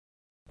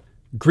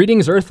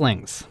Greetings,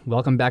 Earthlings.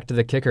 Welcome back to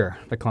The Kicker,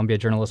 the Columbia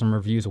Journalism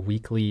Review's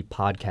weekly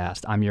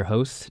podcast. I'm your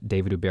host,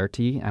 David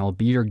Uberti, and I will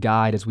be your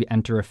guide as we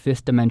enter a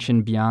fifth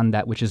dimension beyond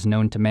that which is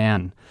known to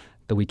man,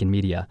 the week in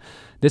media.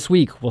 This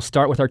week, we'll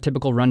start with our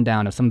typical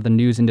rundown of some of the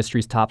news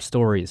industry's top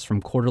stories,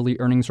 from quarterly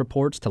earnings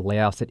reports to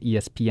layoffs at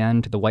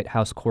ESPN to the White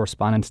House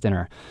Correspondents'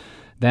 Dinner.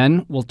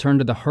 Then we'll turn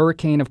to the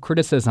hurricane of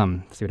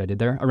criticism, see what I did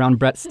there, around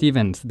Bret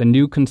Stephens, the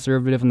new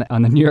conservative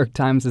on the New York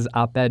Times'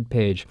 op-ed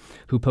page,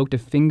 who poked a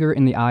finger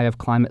in the eye of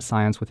climate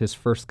science with his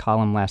first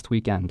column last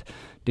weekend.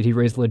 Did he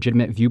raise a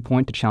legitimate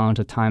viewpoint to challenge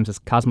the Times'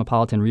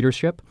 cosmopolitan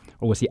readership,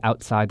 or was he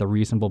outside the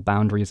reasonable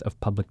boundaries of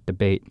public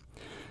debate?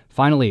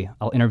 Finally,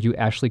 I'll interview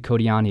Ashley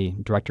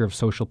Codiani, Director of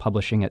Social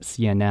Publishing at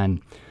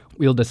CNN.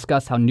 We'll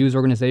discuss how news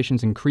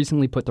organizations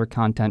increasingly put their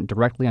content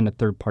directly onto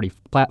third-party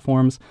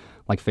platforms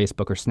like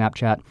Facebook or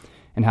Snapchat,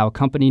 and how a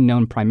company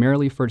known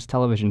primarily for its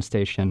television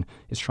station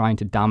is trying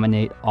to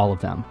dominate all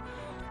of them.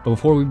 But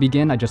before we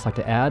begin, I'd just like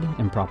to add,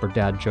 in proper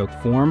dad joke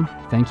form,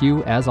 thank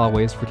you, as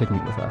always, for kicking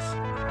it with us.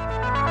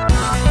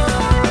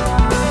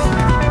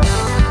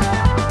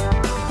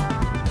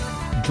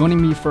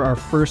 Joining me for our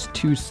first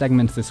two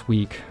segments this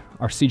week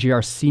are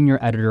CJR senior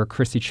editor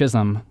Christy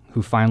Chisholm,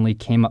 who finally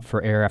came up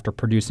for air after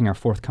producing our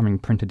forthcoming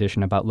print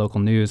edition about local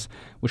news,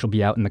 which will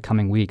be out in the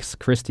coming weeks.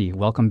 Christy,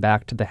 welcome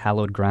back to the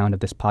hallowed ground of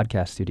this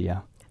podcast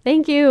studio.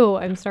 Thank you.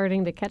 I'm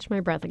starting to catch my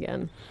breath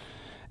again.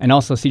 And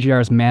also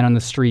CJR's man on the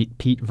street,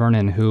 Pete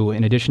Vernon, who,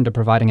 in addition to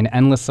providing an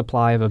endless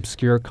supply of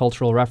obscure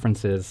cultural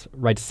references,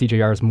 writes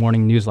CJR's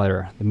morning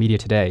newsletter, The Media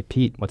Today.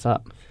 Pete, what's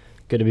up?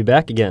 Good to be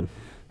back again.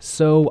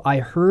 So I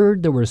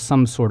heard there was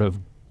some sort of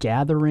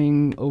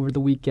gathering over the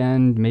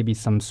weekend, maybe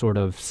some sort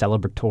of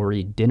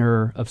celebratory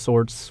dinner of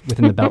sorts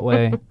within the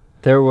Beltway.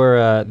 There were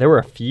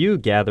a few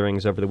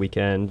gatherings over the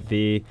weekend.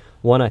 The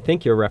one I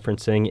think you're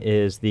referencing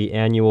is the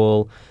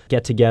annual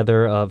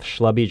get-together of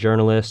schlubby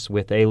journalists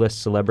with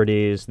A-list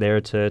celebrities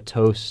there to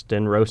toast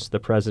and roast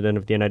the President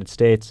of the United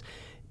States.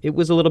 It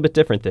was a little bit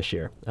different this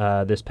year.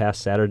 This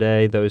past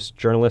Saturday, those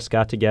journalists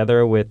got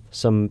together with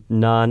some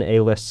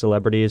non-A-list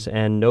celebrities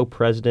and no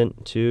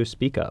president to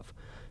speak of.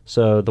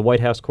 So the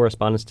White House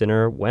Correspondents'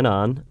 Dinner went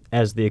on,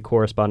 as the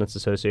Correspondents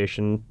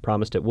Association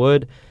promised it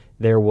would.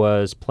 There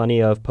was plenty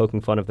of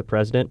poking fun of the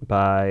president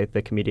by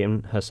the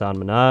comedian Hassan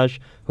Minhaj,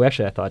 who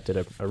actually I thought did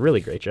a really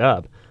great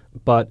job.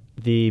 But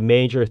the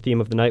major theme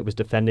of the night was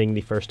defending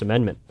the First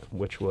Amendment,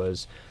 which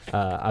was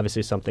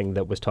obviously something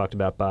that was talked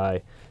about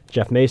by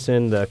Jeff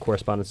Mason, the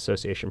Correspondents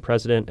Association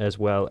president, as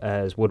well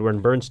as Woodward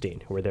and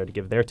Bernstein, who were there to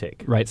give their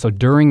take. Right. So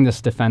during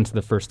this defense of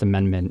the First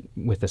Amendment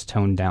with this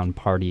toned-down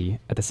party,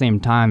 at the same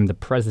time, the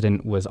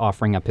president was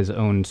offering up his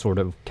own sort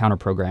of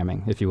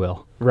counter-programming, if you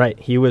will. Right.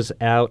 He was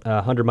out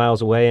 100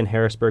 miles away in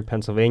Harrisburg,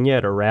 Pennsylvania,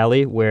 at a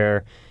rally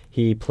where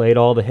he played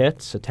all the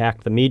hits,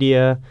 attacked the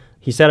media.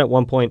 He said at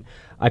one point,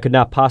 "I could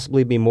not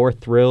possibly be more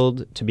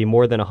thrilled to be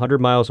more than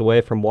 100 miles away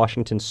from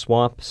Washington's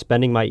swamp,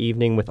 spending my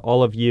evening with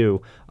all of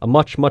you, a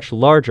much, much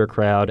larger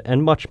crowd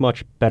and much,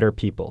 much better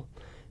people."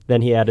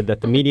 Then he added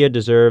that the media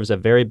deserves a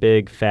very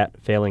big, fat,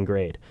 failing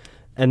grade.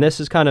 And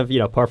this is kind of,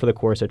 par for the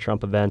course at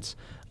Trump events.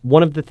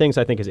 One of the things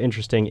I think is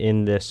interesting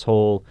in this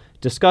whole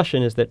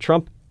discussion is that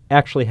Trump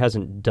actually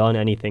hasn't done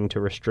anything to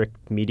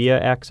restrict media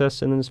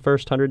access in his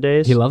first 100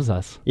 days. He loves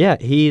us. Yeah,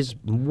 he's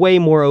way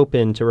more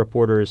open to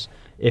reporters.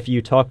 If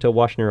you talk to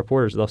Washington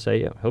reporters, they'll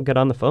say, he'll get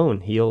on the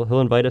phone. He'll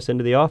invite us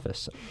into the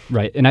office.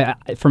 Right. And I,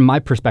 from my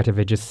perspective,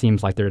 it just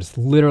seems like there's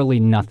literally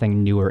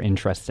nothing new or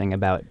interesting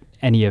about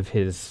any of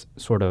his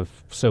sort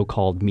of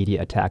so-called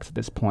media attacks at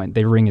this point.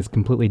 They ring as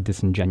completely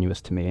disingenuous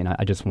to me, and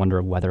I just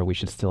wonder whether we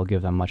should still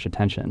give them much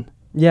attention.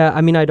 Yeah, I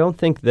mean, I don't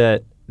think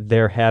that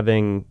they're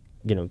having,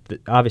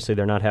 obviously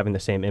they're not having the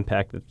same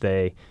impact that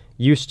they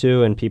used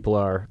to, and people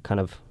are kind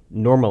of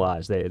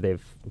normalized.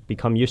 They've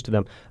become used to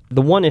them.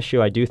 The one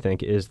issue I do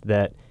think is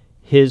that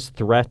his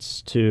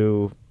threats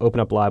to open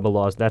up libel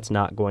laws, that's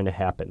not going to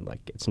happen.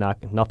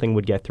 Nothing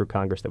would get through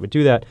Congress that would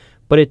do that.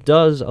 But it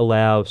does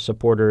allow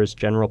supporters,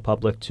 general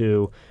public,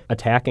 to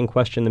attack and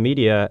question the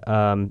media.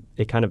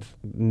 It kind of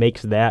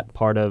makes that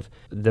part of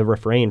the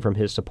refrain from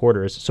his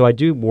supporters. So I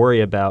do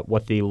worry about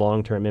what the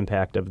long-term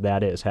impact of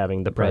that is,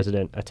 having the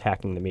president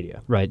attacking the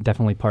media. Right,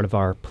 definitely part of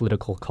our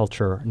political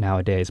culture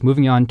nowadays.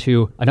 Moving on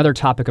to another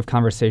topic of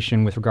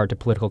conversation with regard to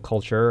political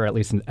culture, or at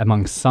least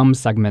among some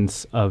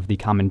segments of the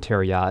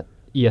commentariat,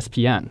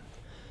 ESPN.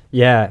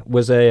 Yeah, it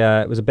was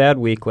a bad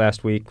week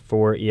last week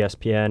for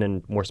ESPN,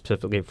 and more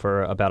specifically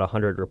for about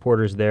 100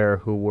 reporters there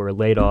who were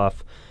laid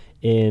off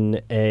in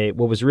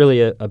what was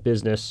really a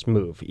business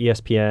move.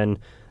 ESPN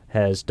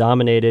has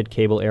dominated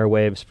cable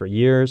airwaves for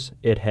years.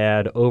 It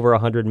had over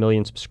 100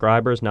 million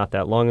subscribers not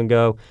that long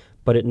ago,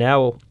 but it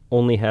now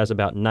only has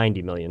about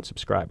 90 million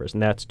subscribers,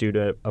 and that's due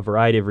to a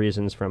variety of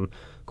reasons, from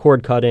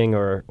cord cutting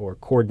or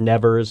cord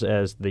nevers,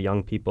 as the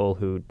young people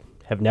who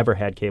have never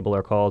had cable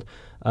are called,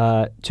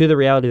 to the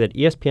reality that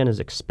ESPN is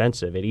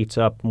expensive. It eats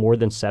up more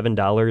than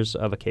 $7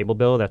 of a cable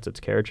bill. That's its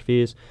carriage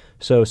fees.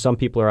 So some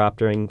people are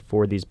opting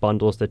for these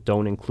bundles that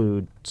don't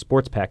include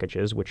sports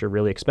packages, which are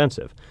really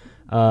expensive.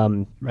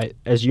 Right.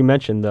 As you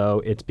mentioned,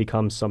 though, it's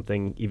become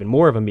something even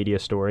more of a media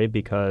story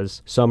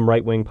because some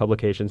right-wing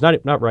publications,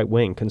 not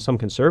right-wing, some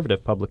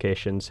conservative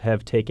publications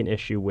have taken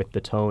issue with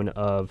the tone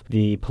of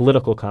the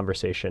political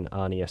conversation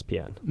on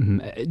ESPN.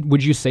 Mm-hmm.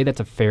 Would you say that's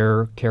a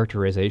fair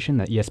characterization,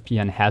 that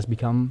ESPN has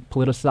become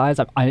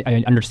politicized?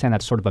 I understand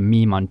that's sort of a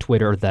meme on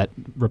Twitter that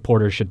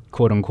reporters should,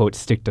 quote-unquote,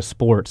 stick to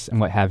sports and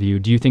what have you.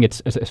 Do you think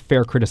it's a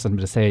fair criticism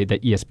to say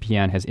that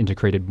ESPN has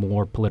integrated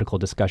more political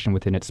discussion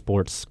within its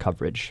sports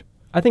coverage?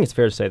 I think it's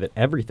fair to say that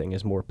everything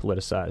is more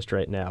politicized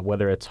right now,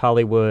 whether it's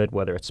Hollywood,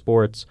 whether it's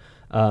sports.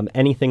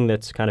 Anything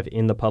that's kind of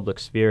in the public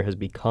sphere has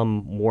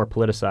become more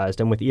politicized.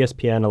 And with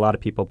ESPN, a lot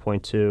of people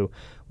point to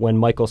when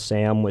Michael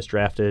Sam was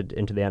drafted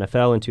into the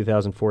NFL in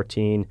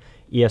 2014,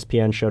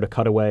 ESPN showed a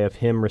cutaway of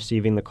him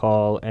receiving the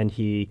call, and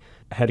he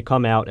had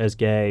come out as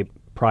gay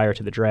prior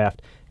to the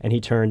draft, and he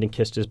turned and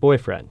kissed his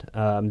boyfriend.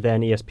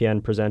 Then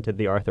ESPN presented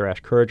the Arthur Ashe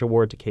Courage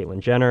Award to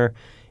Caitlyn Jenner.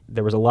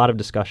 There was a lot of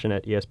discussion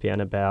at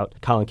ESPN about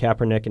Colin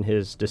Kaepernick and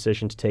his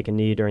decision to take a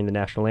knee during the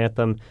national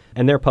anthem.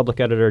 And their public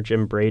editor,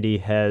 Jim Brady,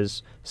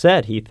 has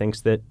said he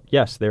thinks that,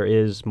 yes, there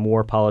is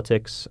more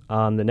politics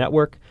on the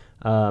network.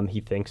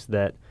 He thinks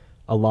that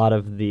a lot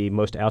of the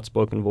most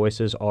outspoken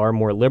voices are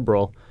more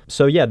liberal.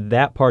 So, yeah,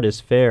 that part is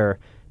fair.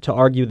 To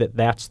argue that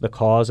that's the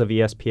cause of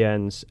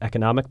ESPN's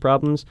economic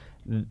problems,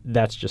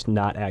 that's just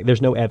not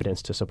there's no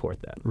evidence to support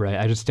that. Right.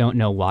 I just don't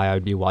know why I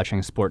would be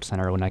watching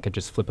SportsCenter when I could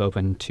just flip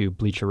open to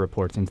Bleacher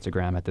Report's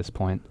Instagram at this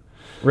point.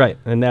 Right.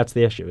 And that's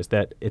the issue, is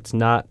that it's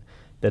not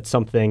that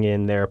something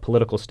in their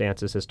political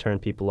stances has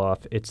turned people off.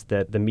 It's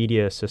that the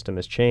media system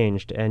has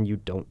changed and you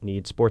don't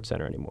need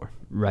SportsCenter anymore.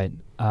 Right.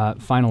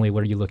 Finally,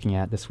 what are you looking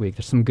at this week?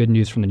 There's some good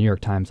news from the New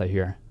York Times, I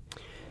hear.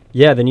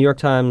 Yeah, the New York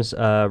Times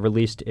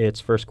released its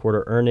first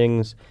quarter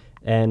earnings,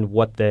 and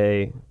what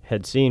they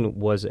had seen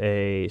was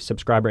a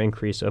subscriber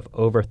increase of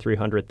over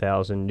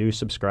 300,000 new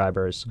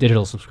subscribers.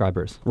 Digital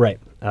subscribers. Right.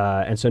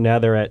 And so now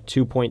they're at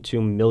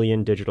 2.2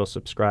 million digital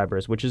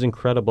subscribers, which is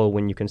incredible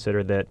when you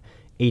consider that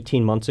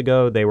 18 months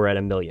ago they were at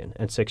 1 million,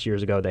 and 6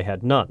 years ago they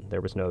had none. There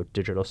was no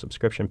digital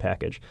subscription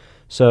package.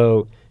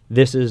 So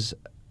this is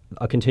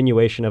a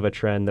continuation of a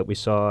trend that we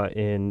saw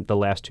in the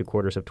last 2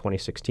 quarters of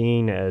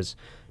 2016 as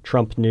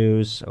Trump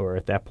news, or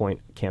at that point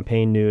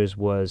campaign news,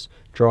 was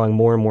drawing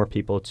more and more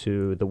people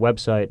to the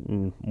website,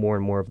 and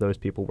more of those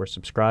people were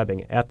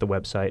subscribing at the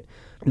website.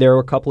 There were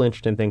a couple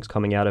interesting things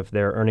coming out of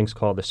their earnings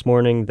call this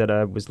morning that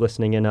I was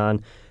listening in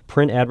on.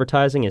 Print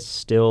advertising is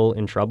still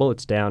in trouble.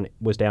 Was down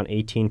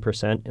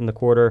 18% in the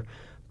quarter,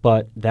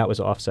 but that was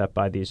offset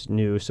by these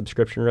new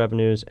subscription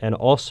revenues and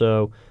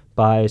also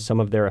by some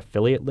of their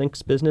affiliate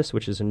links business,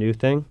 which is a new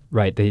thing.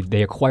 Right.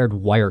 They acquired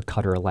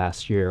Wirecutter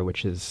last year,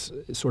 which is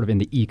sort of in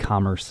the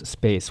e-commerce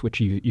space, which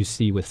you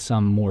see with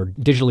some more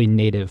digitally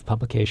native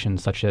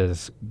publications such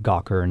as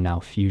Gawker and now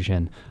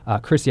Fusion.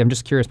 Chrissy, I'm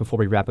just curious before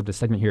we wrap up this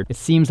segment here. It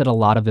seems that a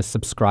lot of this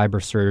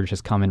subscriber surge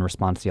has come in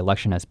response to the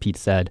election, as Pete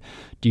said.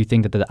 Do you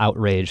think that the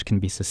outrage can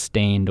be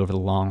sustained over the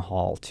long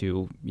haul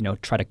to,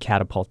 try to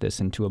catapult this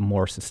into a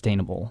more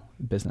sustainable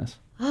business?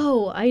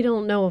 Oh, I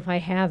don't know if I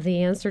have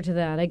the answer to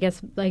that. I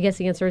guess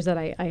the answer is that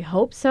I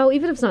hope so.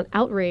 Even if it's not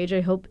outrage,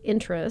 I hope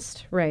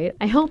interest, right?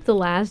 I hope the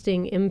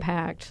lasting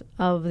impact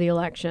of the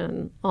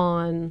election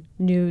on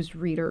news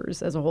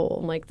readers as a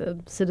whole, like the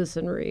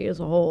citizenry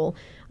as a whole,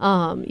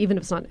 even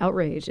if it's not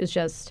outrage, is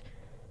just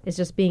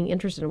being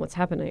interested in what's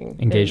happening.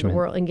 Engagement. In the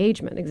world.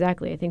 Engagement,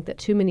 exactly. I think that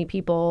too many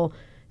people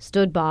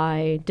stood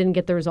by, didn't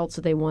get the results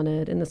that they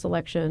wanted in this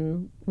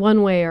election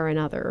one way or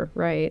another,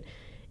 right?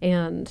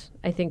 And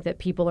I think that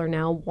people are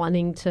now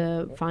wanting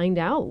to find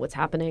out what's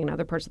happening in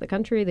other parts of the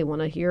country. They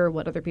want to hear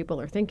what other people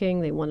are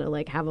thinking. They want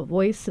to have a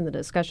voice in the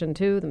discussion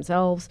too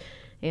themselves.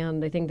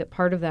 And I think that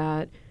part of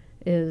that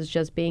is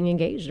just being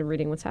engaged and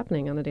reading what's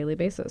happening on a daily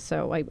basis.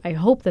 So I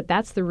hope that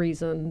that's the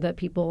reason that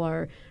people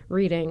are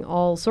reading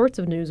all sorts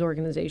of news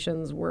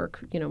organizations' work,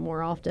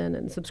 more often,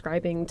 and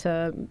subscribing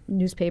to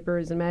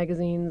newspapers and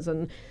magazines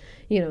and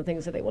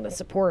things that they want to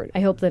support. I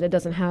hope that it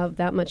doesn't have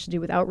that much to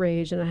do with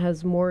outrage and it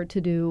has more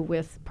to do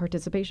with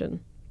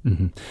participation.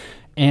 Mm-hmm.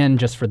 And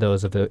just for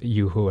those of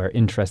you who are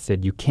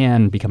interested, you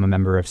can become a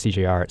member of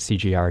CJR at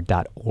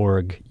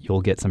cjr.org.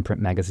 You'll get some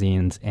print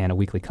magazines and a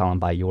weekly column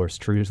by yours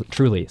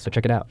truly. So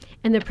check it out.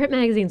 And the print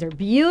magazines are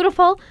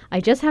beautiful.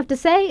 I just have to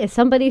say, as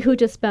somebody who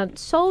just spent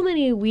so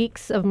many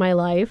weeks of my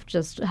life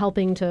just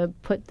helping to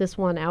put this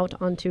one out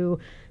into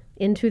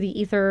the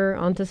ether,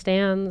 onto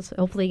stands,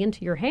 hopefully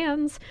into your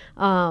hands.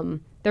 They're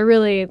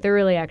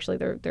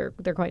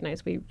quite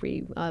nice. We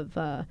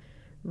have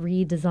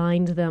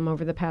redesigned them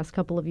over the past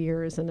couple of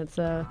years, and it's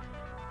a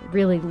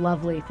really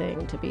lovely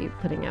thing to be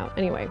putting out.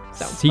 Anyway,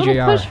 so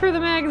CJR, push for the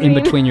magazine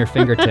in between your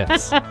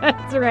fingertips.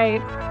 That's right.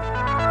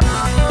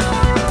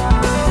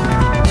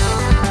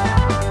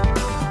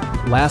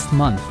 Last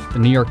month, the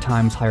New York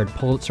Times hired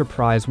Pulitzer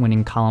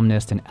Prize-winning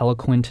columnist and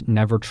eloquent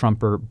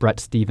never-Trumper Bret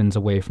Stephens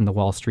away from the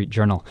Wall Street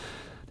Journal.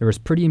 There was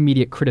pretty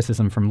immediate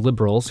criticism from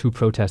liberals who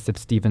protested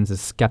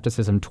Stephens'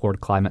 skepticism toward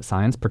climate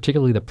science,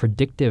 particularly the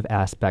predictive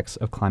aspects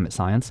of climate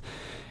science.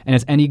 And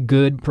as any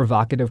good,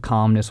 provocative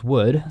columnist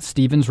would,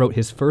 Stephens wrote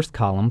his first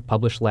column,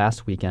 published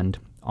last weekend,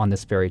 on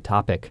this very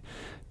topic.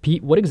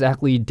 Pete, what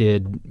exactly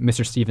did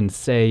Mr. Stephens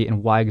say,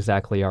 and why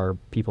exactly are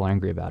people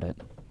angry about it?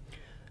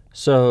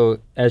 So,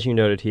 as you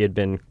noted, he had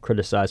been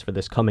criticized for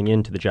this coming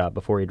into the job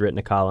before he'd written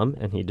a column,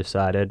 and he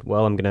decided,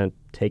 well, I'm going to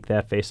take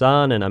that face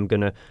on, and I'm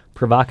going to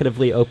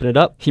provocatively open it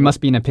up. He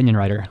must be an opinion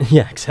writer.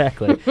 Yeah,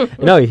 exactly.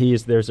 No,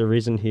 there's a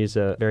reason he's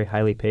a very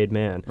highly paid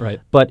man. Right.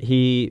 But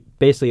he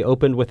basically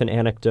opened with an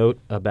anecdote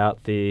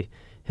about the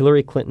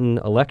Hillary Clinton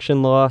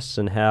election loss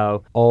and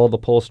how all the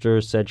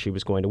pollsters said she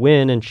was going to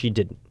win, and she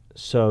didn't.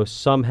 So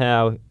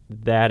somehow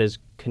that is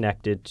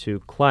connected to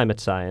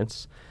climate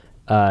science.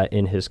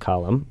 In his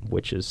column,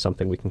 which is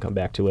something we can come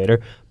back to later.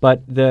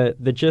 But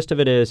the gist of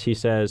it is he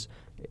says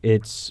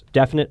it's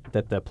definite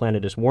that the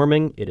planet is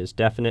warming. It is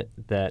definite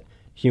that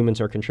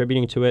humans are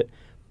contributing to it.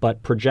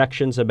 But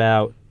projections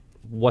about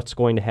what's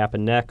going to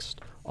happen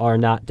next are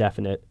not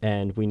definite,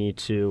 and we need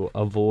to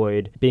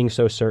avoid being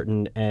so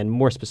certain. And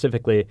more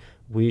specifically,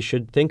 we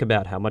should think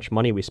about how much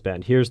money we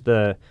spend. Here's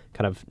the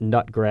kind of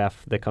nut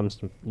graph that comes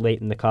late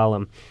in the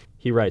column.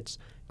 He writes,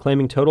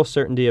 claiming total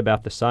certainty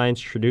about the science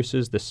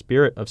traduces the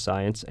spirit of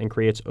science and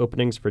creates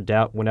openings for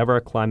doubt whenever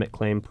a climate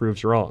claim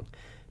proves wrong.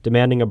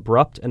 Demanding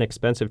abrupt and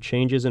expensive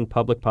changes in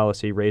public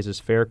policy raises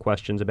fair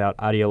questions about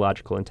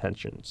ideological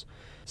intentions.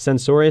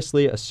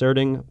 Censoriously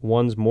asserting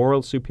one's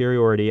moral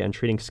superiority and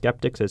treating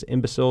skeptics as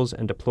imbeciles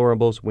and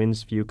deplorables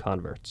wins few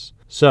converts.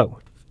 So,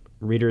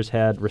 readers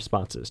had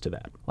responses to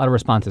that. A lot of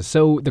responses.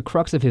 So the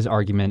crux of his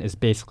argument is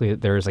basically that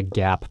there is a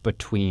gap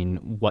between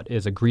what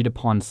is agreed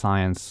upon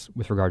science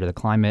with regard to the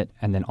climate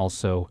and then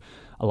also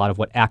a lot of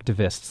what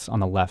activists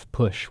on the left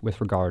push with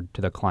regard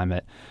to the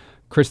climate.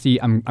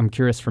 Christy, I'm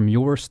curious from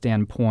your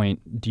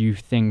standpoint, do you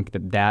think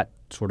that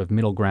sort of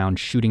middle ground,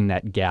 shooting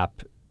that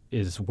gap,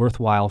 is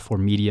worthwhile for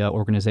media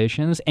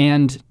organizations?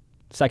 And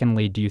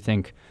secondly, do you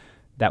think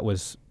that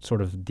was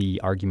sort of the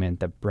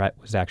argument that Bret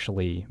was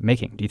actually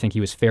making? Do you think he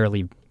was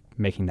fairly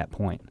making that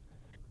point?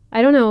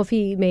 I don't know if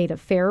he made a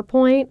fair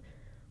point,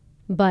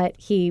 but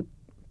he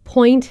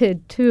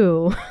pointed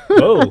to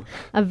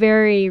a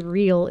very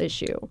real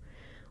issue,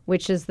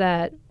 which is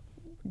that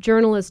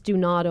journalists do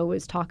not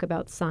always talk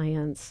about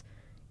science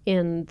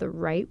in the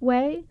right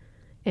way,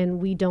 and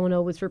we don't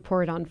always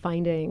report on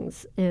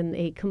findings in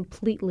a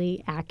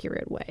completely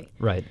accurate way.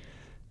 Right.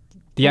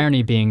 The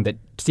irony being that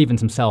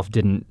Stephens himself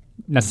didn't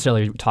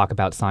necessarily talk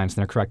about science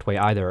in the correct way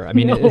either. I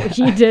mean, no,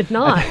 he did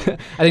not. I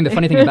think the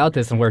funny thing about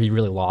this and where he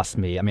really lost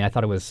me, I mean, I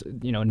thought it was,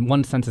 in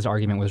one sense his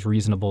argument was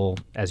reasonable,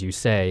 as you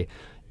say.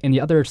 In the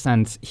other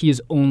sense, he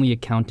is only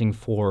accounting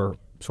for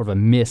sort of a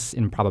miss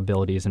in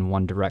probabilities in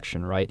one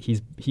direction, right?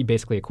 He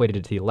basically equated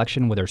it to the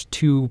election where there's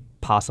two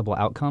possible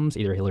outcomes.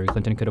 Either Hillary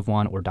Clinton could have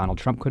won or Donald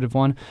Trump could have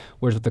won.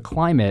 Whereas with the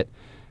climate,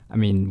 I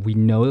mean, we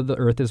know that the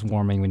Earth is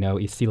warming. We know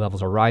sea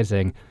levels are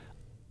rising.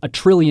 A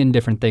trillion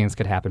different things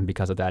could happen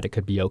because of that. It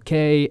could be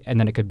okay, and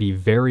then it could be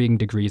varying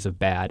degrees of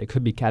bad. It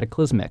could be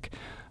cataclysmic.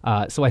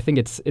 So I think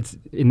it's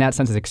in that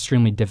sense it's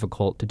extremely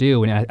difficult to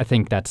do, and I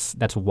think that's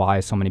why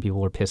so many people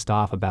were pissed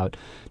off about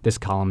this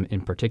column in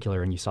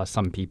particular. And you saw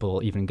some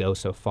people even go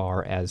so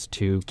far as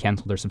to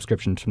cancel their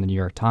subscriptions from the New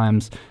York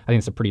Times. I think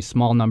it's a pretty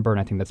small number, and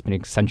I think that's been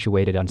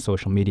accentuated on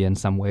social media in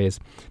some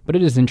ways. But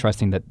it is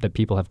interesting that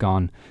people have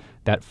gone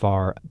that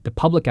far. The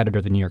public editor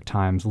of the New York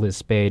Times, Liz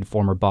Spade,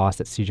 former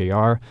boss at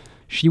CJR,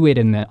 she weighed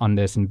in on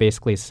this and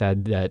basically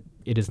said that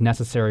it is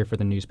necessary for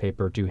the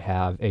newspaper to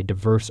have a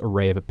diverse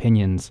array of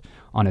opinions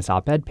on its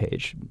op-ed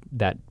page,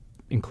 that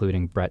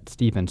including Bret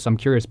Stephens. So I'm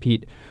curious,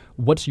 Pete,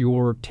 what's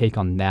your take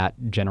on that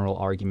general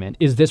argument?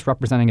 Is this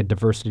representing a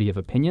diversity of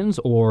opinions,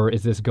 or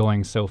is this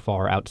going so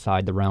far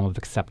outside the realm of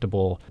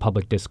acceptable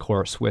public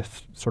discourse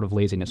with sort of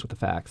laziness with the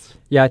facts?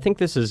 Yeah, I think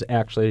this is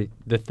actually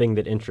the thing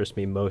that interests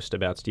me most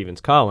about Stephens'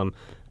 column.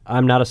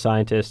 I'm not a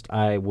scientist.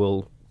 I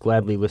will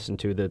gladly listen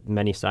to the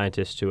many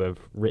scientists who have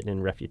written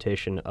in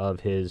refutation of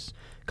his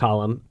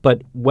column.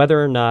 But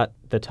whether or not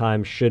the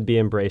Times should be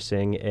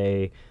embracing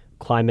a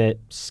climate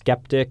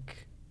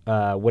skeptic,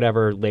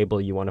 whatever label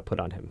you want to put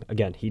on him.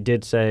 Again, he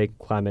did say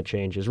climate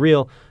change is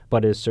real,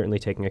 but is certainly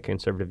taking a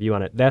conservative view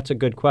on it. That's a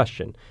good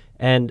question.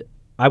 And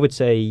I would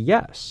say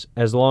yes,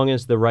 as long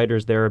as the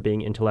writers there are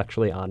being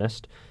intellectually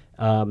honest.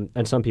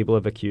 And some people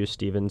have accused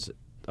Stephens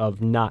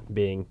of not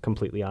being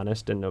completely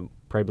honest, and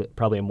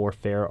probably a more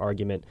fair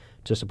argument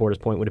to support his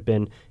point would have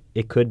been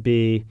it could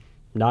be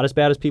not as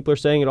bad as people are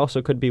saying. It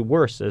also could be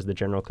worse, as the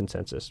general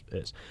consensus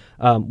is.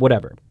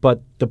 Whatever.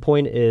 But the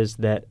point is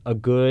that a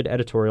good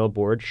editorial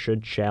board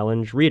should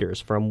challenge readers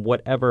from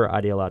whatever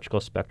ideological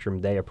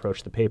spectrum they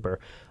approach the paper.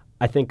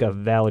 I think a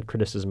valid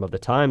criticism of the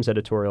Times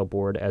editorial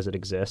board as it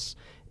exists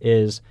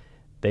is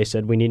they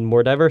said we need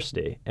more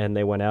diversity, and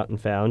they went out and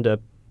found a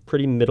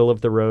pretty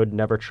middle-of-the-road,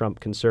 never-Trump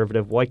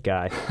conservative white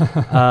guy.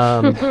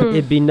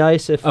 It'd be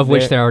nice if... Of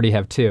which they already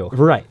have two.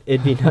 Right.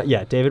 It'd be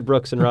David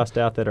Brooks and Ross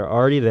Douthat are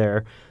already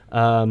there.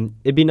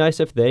 It'd be nice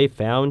if they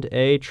found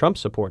a Trump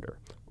supporter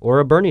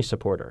or a Bernie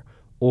supporter,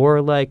 or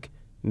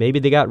maybe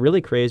they got really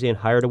crazy and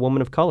hired a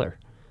woman of color.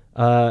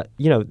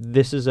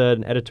 This is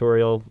an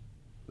editorial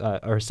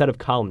or a set of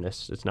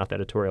columnists. It's not the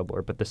editorial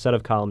board, but the set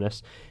of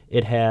columnists.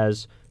 It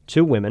has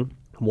 2 women,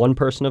 1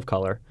 person of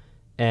color,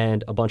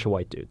 and a bunch of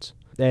white dudes.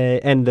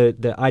 And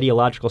the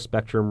ideological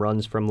spectrum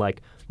runs from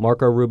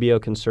Marco Rubio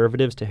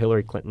conservatives to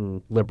Hillary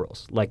Clinton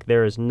liberals.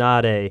 There is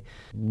not a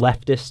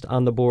leftist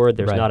on the board.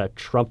 There's not a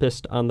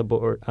Trumpist on the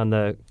board, on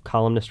the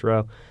columnist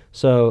row.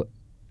 So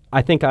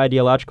I think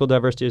ideological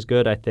diversity is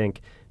good. I think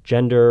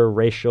gender,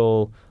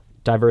 racial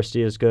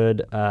diversity is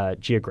good.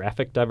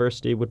 Geographic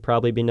diversity would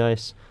probably be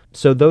nice.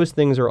 So those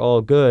things are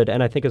all good.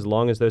 And I think as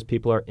long as those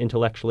people are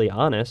intellectually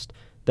honest,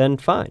 then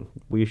fine.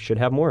 We should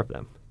have more of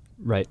them.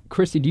 Right.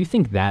 Christy, do you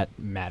think that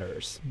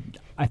matters?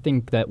 I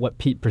think that what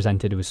Pete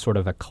presented was sort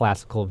of a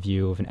classical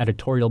view of an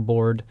editorial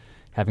board,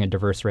 having a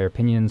diverse array of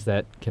opinions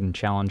that can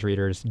challenge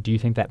readers. Do you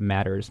think that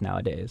matters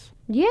nowadays?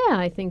 Yeah,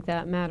 I think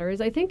that matters.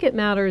 I think it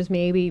matters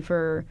maybe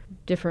for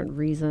different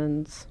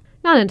reasons.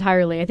 Not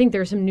entirely. I think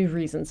there are some new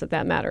reasons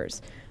that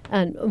matters.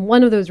 And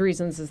one of those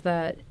reasons is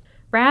that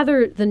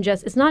rather than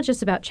it's not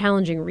just about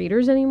challenging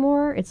readers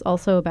anymore, it's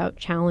also about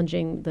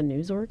challenging the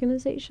news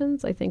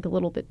organizations, I think, a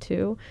little bit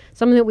too.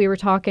 Something that we were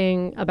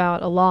talking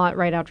about a lot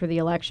right after the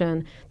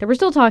election, that we're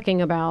still talking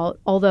about,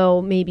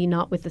 although maybe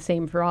not with the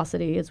same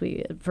ferocity as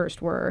we at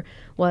first were,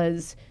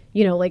 was,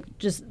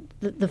 just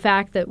the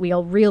fact that we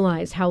all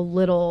realized how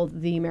little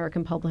the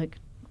American public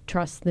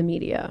trusts the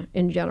media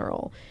in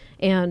general.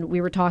 And we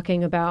were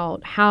talking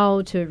about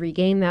how to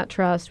regain that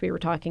trust. We were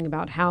talking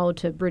about how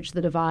to bridge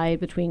the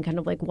divide between kind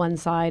of one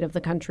side of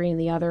the country and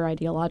the other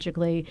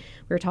ideologically.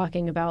 We were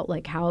talking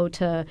about how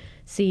to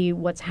see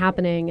what's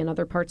happening in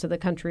other parts of the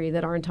country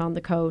that aren't on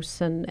the coast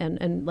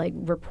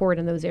and report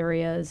in those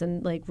areas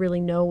and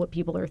really know what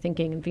people are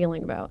thinking and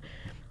feeling about.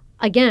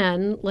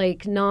 Again,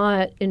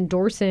 not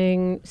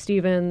endorsing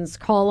Stephens'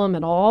 column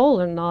at all,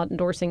 or not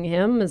endorsing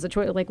him as a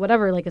choice,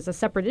 whatever, as a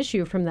separate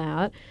issue from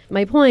that.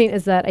 My point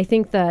is that I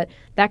think that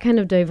kind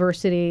of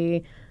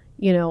diversity,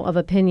 of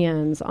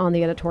opinions on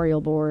the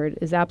editorial board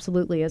is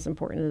absolutely as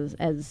important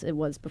as it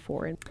was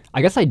before.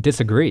 I guess I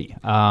disagree.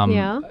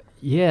 Yeah?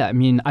 Yeah, I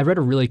mean, I read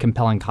a really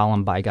compelling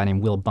column by a guy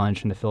named Will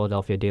Bunch in the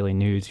Philadelphia Daily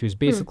News, who's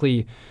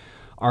basically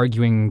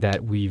arguing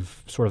that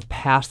we've sort of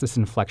passed this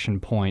inflection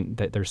point,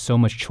 that there's so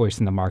much choice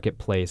in the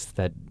marketplace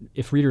that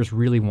if readers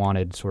really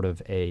wanted sort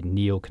of a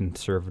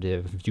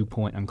neoconservative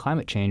viewpoint on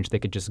climate change, they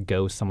could just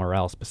go somewhere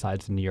else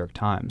besides the New York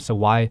Times. So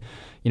why,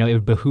 it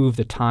would behoove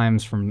the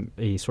Times from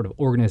a sort of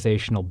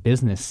organizational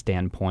business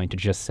standpoint to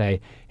just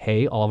say,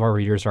 hey, all of our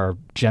readers are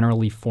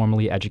generally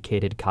formally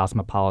educated,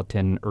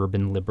 cosmopolitan,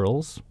 urban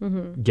liberals,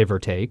 give or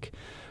take.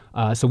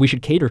 So we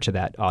should cater to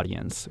that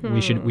audience. We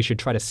should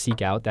try to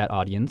seek out that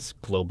audience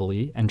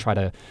globally and try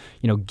to,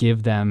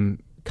 give them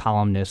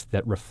columnists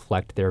that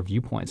reflect their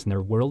viewpoints and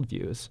their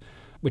worldviews,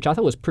 which I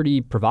thought was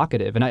pretty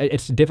provocative. And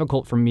it's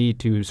difficult for me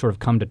to sort of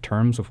come to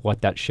terms with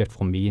what that shift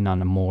will mean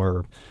on a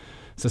more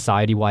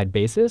society-wide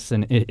basis,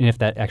 and if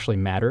that actually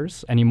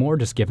matters anymore,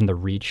 just given the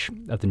reach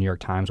of the New York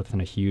Times within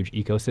a huge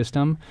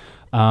ecosystem.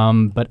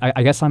 But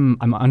I guess I'm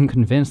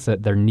unconvinced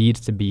that there needs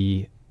to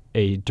be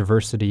a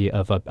diversity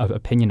of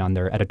opinion on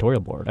their editorial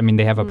board. I mean,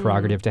 they have a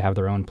prerogative to have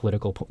their own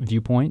political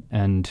viewpoint,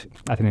 and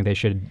I think they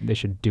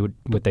should do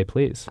what they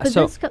please.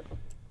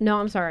 No,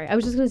 I'm sorry. I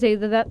was just going to say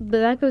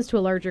that goes to a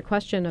larger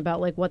question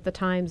about what the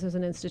Times as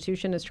an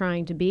institution is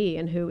trying to be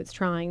and who it's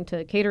trying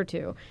to cater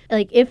to.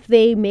 If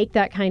they make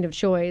that kind of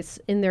choice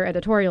in their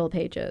editorial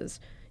pages,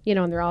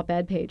 on their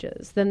op-ed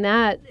pages, then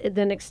that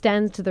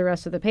extends to the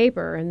rest of the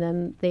paper, and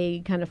then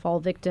they kind of fall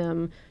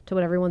victim to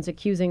what everyone's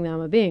accusing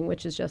them of being,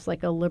 which is just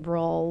a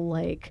liberal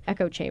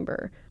echo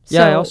chamber.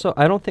 Yeah,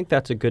 I don't think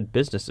that's a good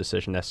business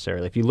decision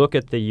necessarily. If you look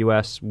at the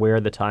U.S.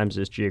 where the Times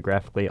is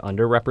geographically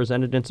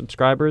underrepresented in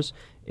subscribers,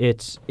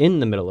 it's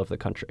in the middle of the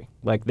country.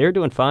 They're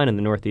doing fine in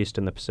the Northeast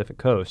and the Pacific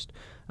Coast.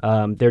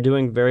 They're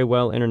doing very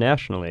well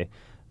internationally.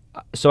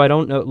 So I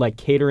don't know,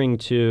 catering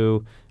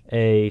to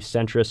a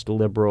centrist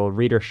liberal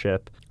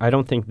readership, I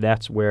don't think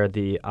that's where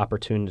the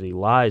opportunity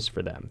lies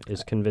for them,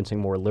 is convincing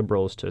more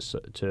liberals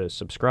to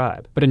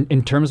subscribe. But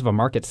in terms of a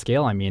market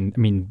scale, I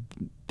mean,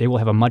 they will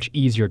have a much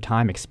easier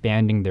time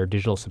expanding their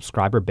digital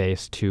subscriber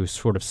base to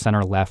sort of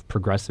center-left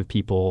progressive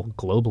people,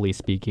 globally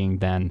speaking,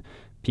 than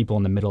people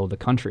in the middle of the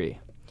country.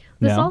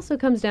 This also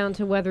comes down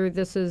to whether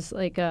this is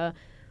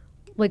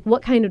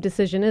what kind of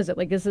decision is it?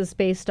 Is this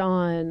based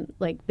on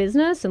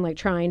business and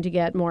trying to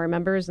get more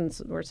members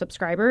or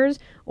subscribers,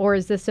 or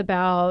is this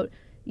about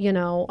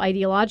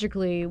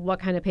ideologically what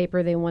kind of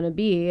paper they want to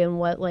be and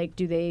what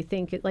do they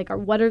think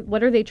what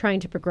are they trying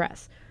to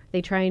progress? Are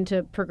they trying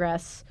to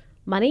progress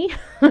money?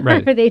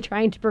 Right. Are they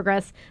trying to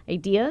progress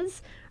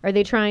ideas? Are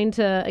they trying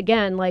to,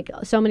 again, like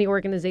so many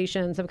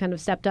organizations have kind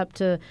of stepped up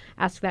to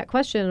ask that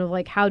question of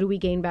like, how do we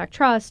gain back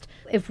trust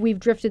if we've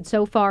drifted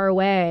so far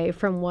away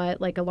from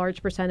what like a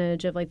large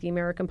percentage of like the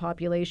American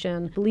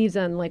population believes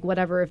in, like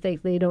whatever, if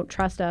they don't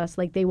trust us,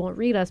 like they won't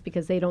read us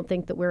because they don't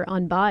think that we're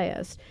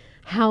unbiased.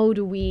 How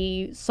do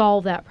we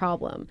solve that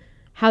problem?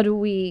 How do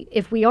we,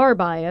 if we are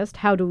biased,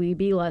 how do we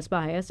be less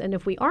biased? And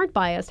if we aren't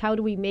biased, how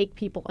do we make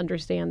people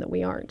understand that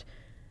we aren't?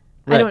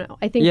 Right. I don't know.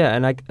 I think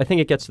and I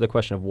think it gets to the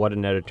question of what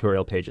an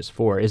editorial page is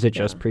for. Is it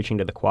just preaching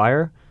to the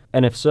choir?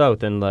 And if so,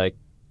 then like,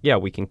 yeah,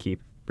 we can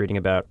keep reading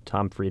about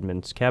Tom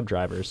Friedman's cab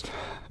drivers.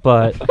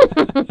 But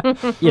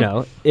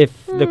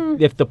if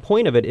the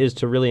point of it is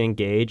to really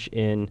engage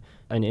in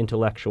an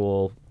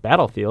intellectual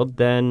battlefield,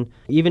 then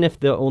even if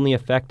the only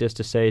effect is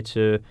to say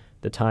to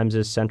the Times'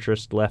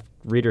 centrist left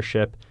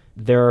readership,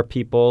 there are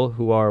people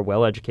who are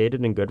well-educated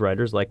and good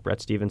writers like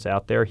Bret Stephens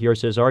out there.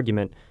 Here's his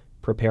argument.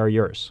 Prepare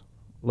yours.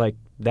 Like,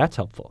 that's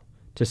helpful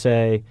to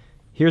say,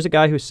 here's a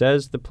guy who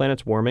says the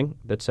planet's warming,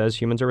 that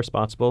says humans are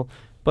responsible,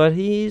 but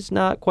he's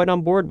not quite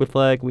on board with,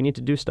 like, we need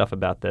to do stuff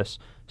about this.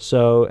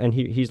 So, and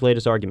he's laid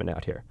his argument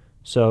out here.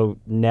 So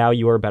now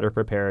you are better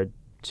prepared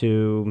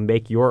to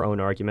make your own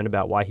argument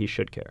about why he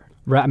should care.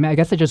 Right. I mean, I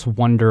guess I just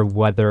wonder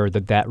whether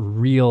that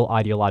real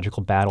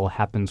ideological battle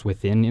happens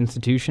within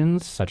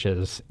institutions, such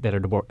as the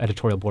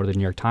editorial board of the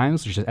New York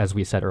Times, which, as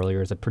we said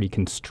earlier, is a pretty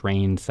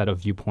constrained set of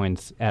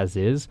viewpoints as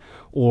is,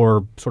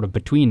 or sort of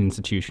between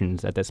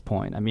institutions at this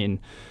point. I mean,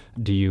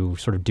 do you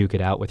sort of duke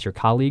it out with your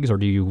colleagues, or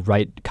do you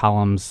write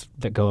columns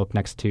that go up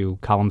next to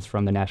columns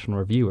from the National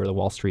Review or the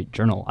Wall Street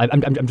Journal?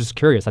 I'm just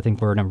curious. I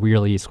think we're in a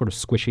really sort of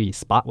squishy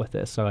spot with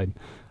this, so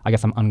I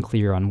guess I'm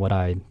unclear on what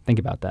I think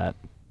about that.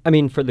 I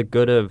mean, for the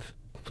good of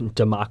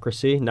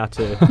democracy, not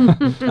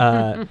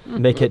to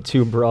make it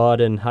too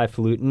broad and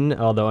highfalutin,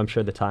 although I'm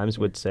sure the Times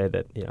would say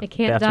that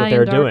that's what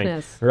they're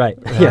doing. Right.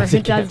 Yes,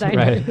 it does die in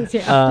darkness.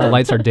 The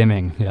lights are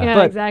dimming. Yeah,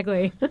 but,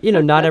 exactly.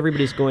 Not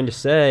everybody's going to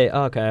say,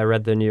 okay, I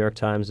read the New York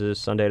Times'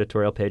 Sunday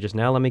editorial pages.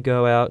 Now let me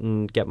go out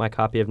and get my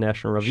copy of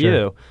National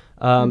Review.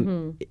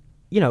 Sure.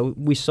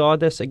 We saw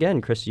this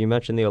again, Christy, you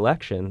mentioned the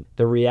election.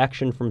 The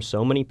reaction from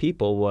so many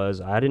people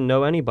was, I didn't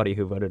know anybody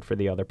who voted for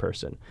the other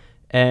person.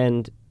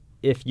 And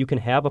if you can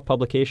have a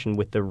publication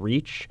with the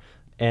reach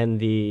and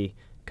the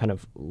kind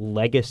of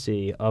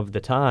legacy of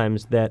the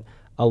Times that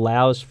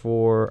allows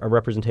for a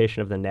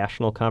representation of the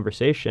national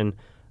conversation,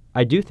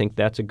 I do think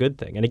that's a good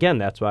thing. And again,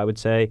 that's why I would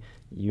say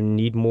you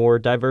need more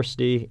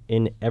diversity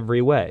in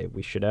every way.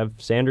 We should have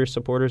Sanders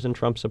supporters and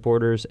Trump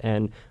supporters,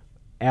 and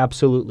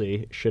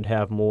absolutely should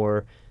have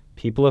more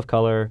people of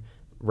color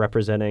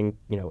representing,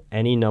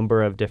 any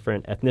number of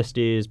different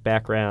ethnicities,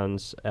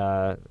 backgrounds.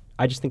 I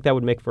just think that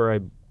would make for a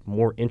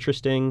more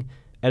interesting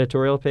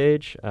editorial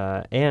page,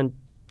 and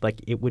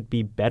it would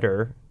be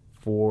better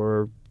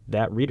for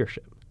that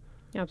readership.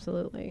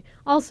 Absolutely.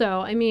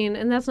 Also, I mean,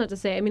 and that's not to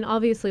say,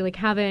 obviously,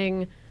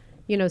 having,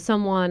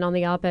 someone on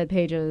the op-ed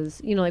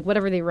pages,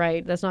 whatever they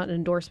write, that's not an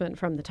endorsement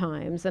from the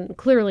Times. And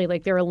clearly,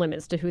 there are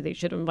limits to who they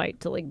should invite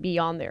to, be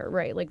on there,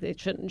 right? They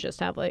shouldn't just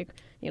have,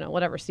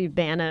 whatever, Steve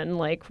Bannon,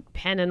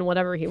 penning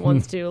whatever he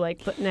wants to,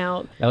 putting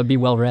out. That would be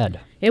well read.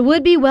 It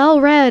would be well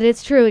read.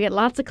 It's true. We get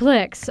lots of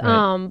clicks.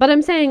 Right. But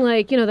I'm saying,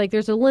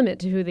 there's a limit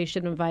to who they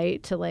should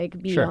invite to,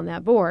 be Sure. on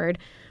that board.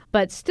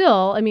 But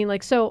still,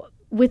 so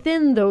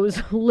within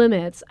those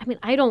limits,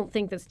 I don't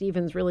think that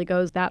Stephens really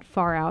goes that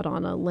far out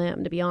on a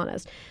limb, to be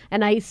honest.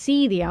 And I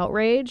see the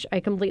outrage. I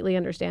completely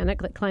understand it.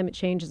 Climate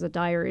change is a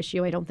dire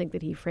issue. I don't think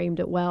that he framed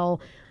it well.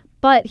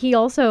 But he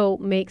also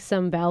makes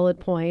some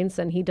valid points,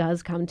 and he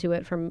does come to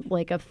it from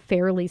a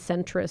fairly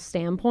centrist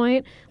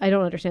standpoint. I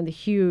don't understand the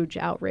huge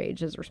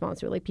outrage as a response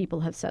to it. People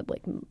have said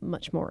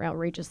much more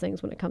outrageous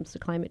things when it comes to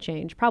climate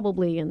change,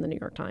 probably in the New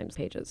York Times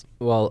pages.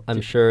 Well,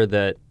 I'm sure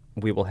that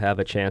we will have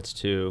a chance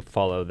to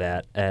follow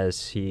that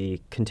as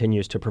he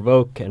continues to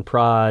provoke and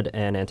prod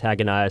and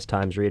antagonize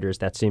Times readers.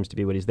 That seems to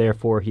be what he's there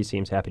for. He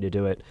seems happy to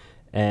do it.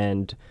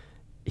 And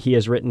he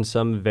has written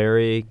some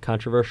very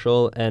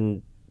controversial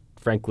and,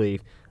 frankly,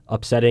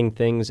 upsetting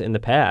things in the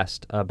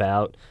past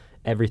about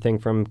everything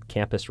from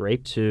campus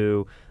rape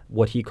to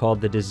what he called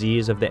the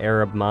disease of the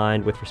Arab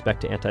mind with respect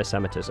to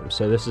anti-Semitism.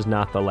 So this is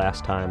not the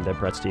last time that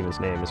Bret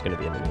Stephens' name is going to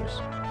be in the news.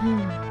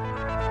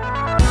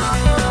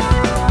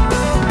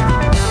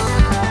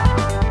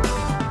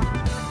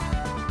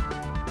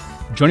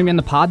 Joining me on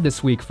the pod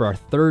this week for our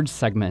third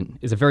segment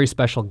is a very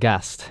special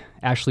guest,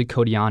 Ashley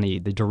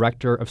Codiani, the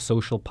Director of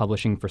Social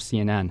Publishing for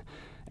CNN.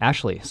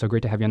 Ashley, so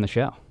great to have you on the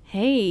show.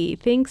 Hey,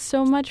 thanks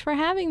so much for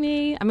having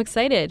me. I'm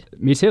excited.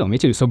 Me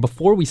too. So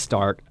before we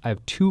start, I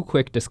have two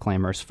quick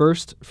disclaimers.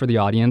 First, for the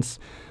audience,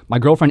 my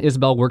girlfriend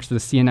Isabel works for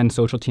the CNN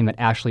social team that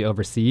Ashley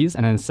oversees.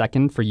 And then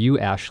second, for you,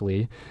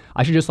 Ashley,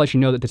 I should just let you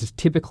know that this is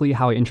typically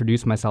how I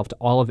introduce myself to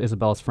all of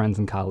Isabel's friends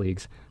and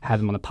colleagues. Have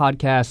them on the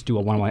podcast, do a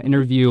one-on-one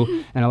interview,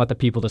 and I let the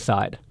people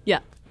decide. Yeah,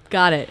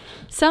 got it.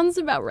 Sounds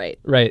about right.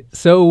 Right.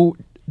 So,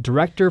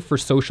 Director for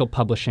Social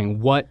Publishing,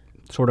 what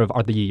sort of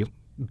are the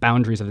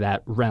boundaries of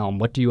that realm.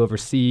 What do you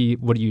oversee?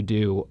 What do you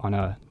do on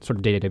a sort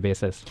of day-to-day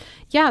basis?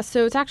 Yeah,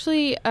 so it's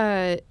actually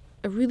a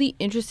really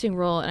interesting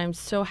role, and I'm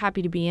so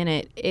happy to be in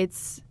it.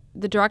 It's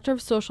the director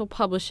of social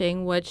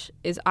publishing, which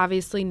is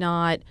obviously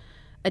not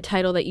a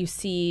title that you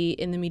see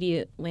in the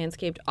media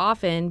landscape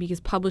often, because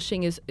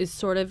publishing is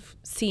sort of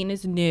seen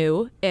as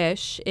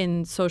new-ish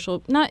in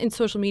social, not in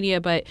social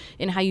media, but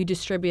in how you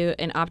distribute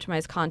and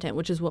optimize content,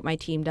 which is what my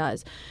team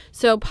does.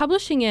 So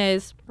publishing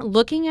is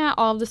looking at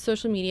all of the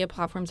social media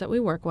platforms that we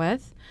work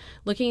with,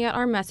 looking at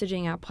our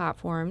messaging app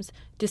platforms,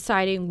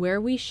 deciding where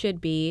we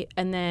should be,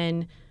 and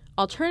then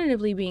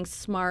alternatively being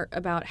smart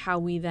about how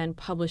we then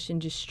publish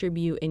and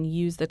distribute and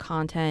use the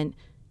content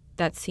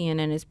that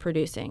CNN is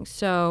producing.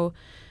 So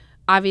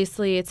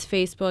obviously, it's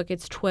Facebook,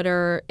 it's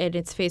Twitter, and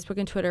it's Facebook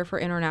and Twitter for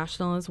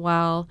international as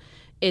well.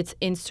 It's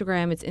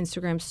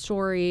Instagram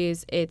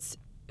stories, it's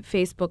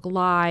Facebook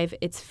Live,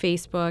 it's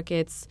Facebook,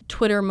 it's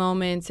Twitter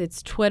Moments,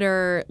 it's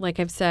Twitter, like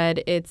I've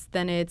said, it's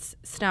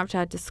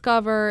Snapchat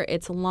Discover,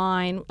 it's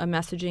Line, a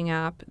messaging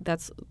app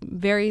that's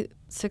very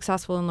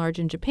successful and large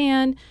in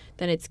Japan,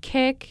 then it's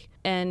Kik.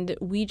 And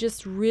we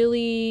just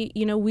really,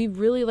 we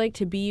really like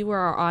to be where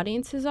our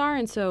audiences are.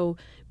 And so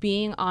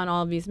being on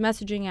all of these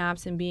messaging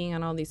apps and being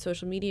on all these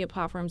social media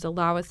platforms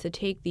allow us to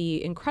take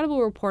the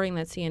incredible reporting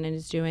that CNN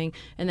is doing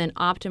and then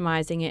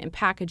optimizing it and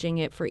packaging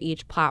it for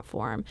each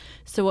platform.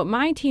 So what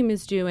my team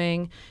is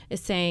doing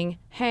is saying,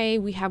 hey,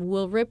 we have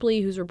Will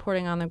Ripley who's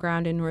reporting on the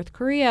ground in North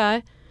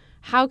Korea.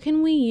 How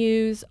can we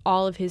use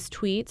all of his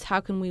tweets? How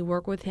can we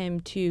work with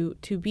him to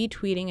be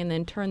tweeting and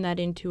then turn that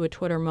into a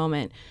Twitter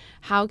moment?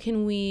 How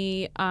can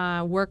we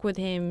work with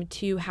him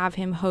to have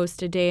him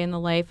host a day in the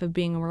life of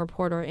being a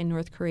reporter in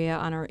North Korea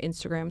on our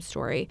Instagram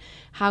story?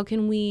 How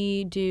can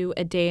we do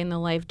a day in the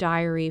life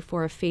diary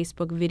for a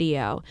Facebook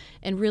video?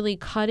 And really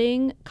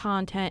editing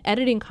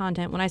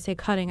content. When I say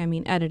cutting, I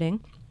mean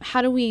editing.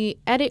 How do we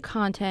edit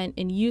content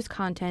and use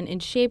content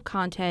and shape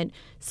content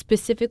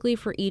specifically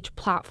for each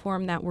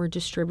platform that we're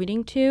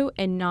distributing to,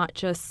 and not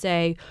just,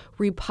 say,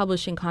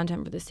 republishing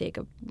content for the sake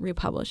of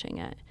republishing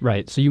it?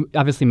 Right. So you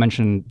obviously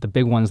mentioned the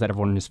big ones that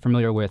everyone is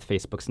familiar with: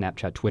 Facebook,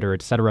 Snapchat, Twitter,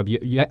 et cetera.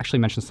 You actually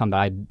mentioned some that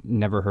I'd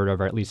never heard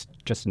of, or at least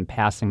just in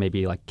passing,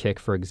 maybe like Kik,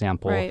 for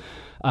example. Right.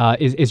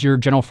 Is your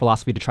general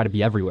philosophy to try to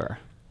be everywhere?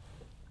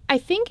 I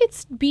think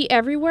it's be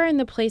everywhere in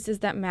the places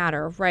that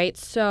matter, right?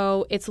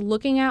 So it's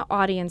looking at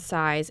audience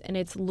size and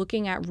it's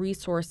looking at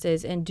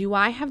resources. And do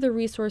I have the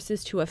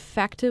resources to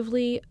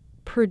effectively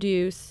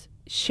produce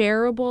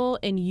shareable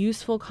and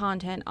useful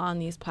content on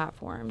these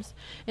platforms?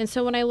 And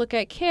so when I look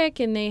at Kik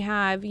and they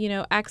have,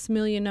 X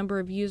million number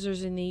of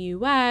users in the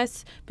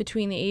US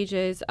between the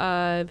ages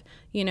of,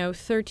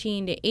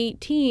 13 to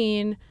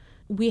 18,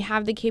 we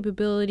have the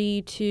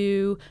capability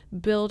to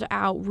build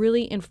out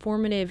really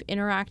informative,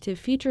 interactive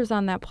features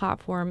on that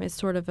platform as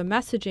sort of a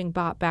messaging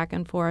bot back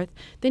and forth,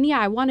 then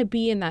I want to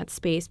be in that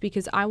space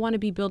because I want to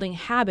be building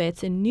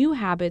habits and new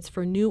habits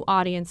for new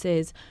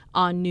audiences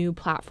on new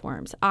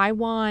platforms. I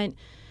want,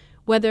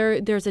 whether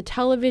there's a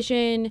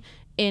television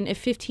in a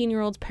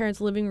 15-year-old's parents'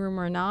 living room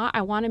or not,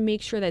 I want to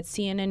make sure that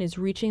CNN is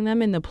reaching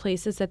them in the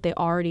places that they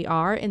already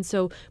are. And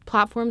so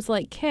platforms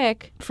like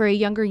Kik for a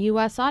younger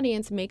U.S.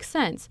 audience makes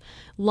sense.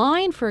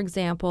 Line, for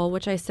example,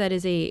 which I said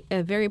is a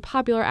very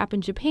popular app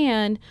in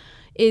Japan,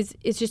 is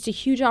just a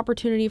huge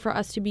opportunity for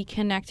us to be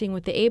connecting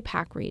with the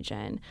APAC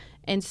region.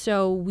 And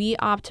so we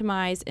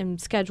optimize and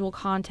schedule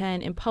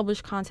content and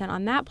publish content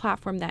on that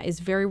platform that is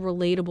very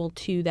relatable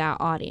to that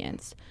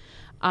audience.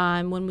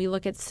 When we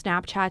look at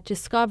Snapchat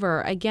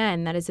Discover,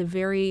 again, that is a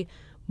very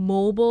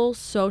mobile,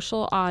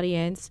 social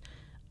audience.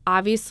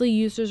 Obviously,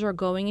 users are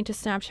going into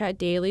Snapchat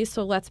daily,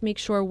 so let's make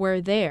sure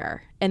we're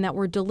there and that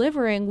we're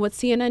delivering what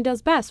CNN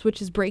does best,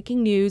 which is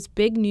breaking news,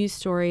 big news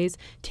stories,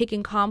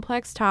 taking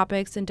complex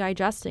topics and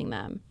digesting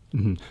them.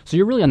 Mm-hmm. So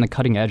you're really on the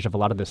cutting edge of a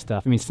lot of this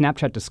stuff. I mean,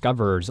 Snapchat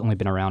Discover has only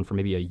been around for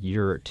maybe a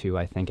year or two,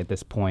 I think, at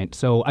this point.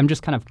 So I'm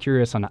just kind of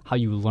curious on how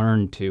you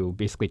learn to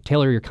basically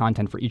tailor your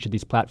content for each of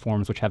these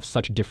platforms, which have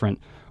such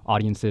different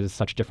audiences,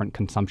 such different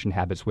consumption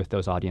habits with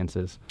those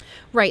audiences.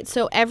 Right.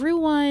 So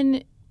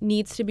everyone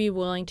needs to be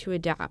willing to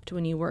adapt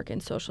when you work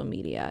in social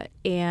media.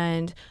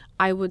 And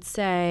I would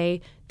say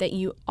that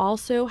you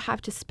also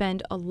have to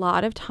spend a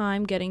lot of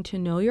time getting to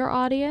know your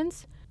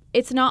audience.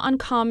 It's not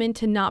uncommon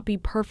to not be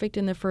perfect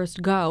in the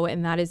first go,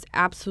 and that is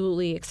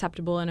absolutely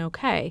acceptable and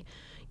okay.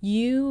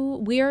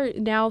 We are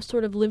now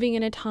sort of living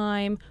in a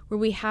time where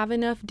we have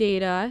enough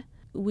data.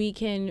 We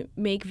can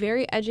make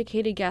very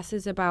educated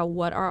guesses about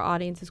what our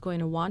audience is going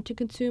to want to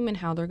consume and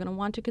how they're going to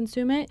want to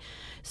consume it.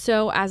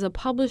 So as a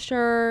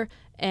publisher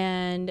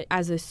and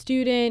as a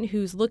student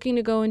who's looking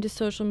to go into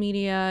social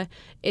media,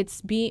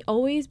 it's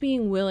always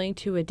being willing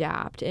to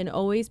adapt and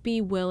always be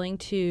willing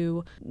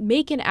to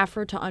make an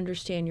effort to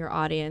understand your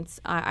audience.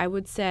 I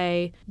would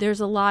say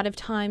there's a lot of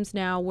times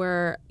now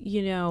where,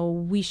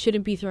 we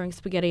shouldn't be throwing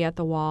spaghetti at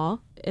the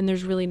wall, and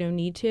there's really no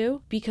need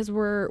to, because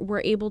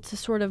we're able to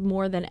sort of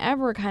more than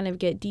ever kind of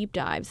get deep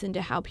dives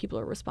into how people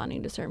are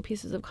responding to certain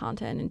pieces of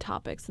content and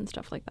topics and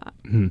stuff like that.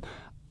 Mm-hmm.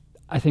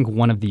 I think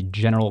one of the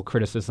general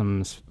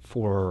criticisms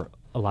for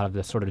a lot of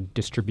the sort of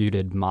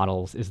distributed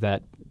models is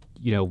that,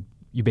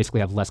 you basically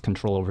have less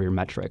control over your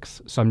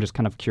metrics. So I'm just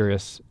kind of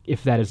curious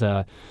if that is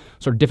a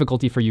sort of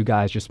difficulty for you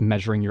guys just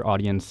measuring your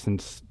audience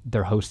since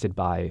they're hosted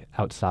by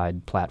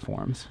outside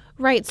platforms.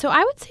 Right. So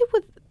I would say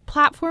with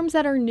platforms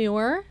that are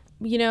newer,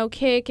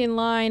 Kick and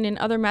Line and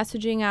other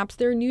messaging apps,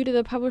 they're new to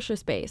the publisher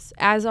space,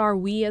 as are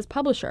we as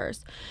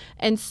publishers.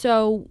 And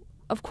so,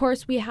 of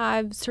course, we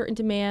have certain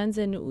demands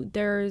and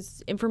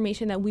there's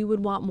information that we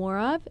would want more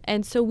of.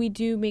 And so we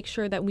do make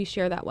sure that we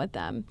share that with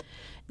them.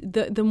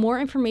 The more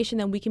information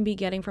that we can be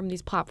getting from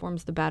these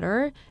platforms, the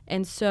better.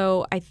 And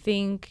so I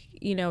think,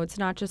 it's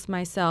not just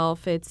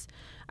myself.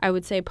 I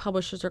would say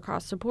publishers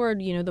across the board,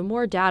 the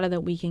more data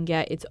that we can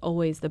get, it's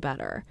always the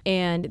better.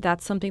 And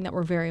that's something that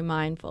we're very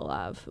mindful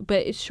of.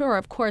 But sure,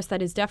 of course, that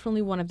is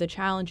definitely one of the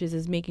challenges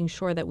is making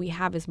sure that we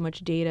have as much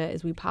data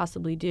as we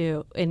possibly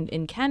do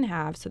and can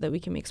have so that we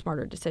can make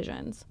smarter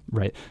decisions.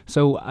 Right.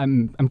 So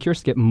I'm curious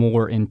to get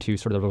more into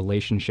sort of the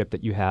relationship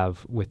that you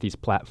have with these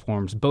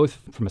platforms, both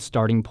from a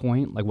starting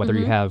point, like whether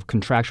you have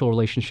contractual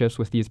relationships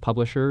with these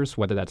publishers,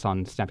 whether that's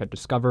on Snapchat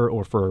Discover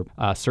or for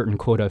a certain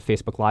quota of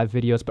Facebook Live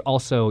videos, but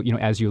also,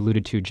 as you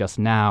alluded to just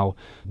now,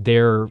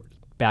 they're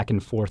back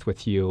and forth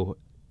with you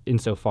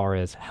insofar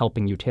as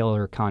helping you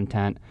tailor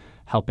content,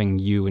 helping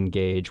you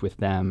engage with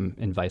them,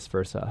 and vice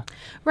versa.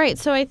 Right.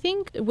 So I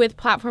think with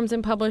platforms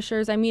and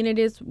publishers, it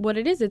is what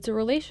it is. It's a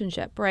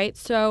relationship, right?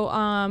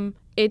 So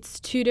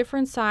it's two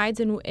different sides,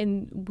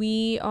 and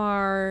we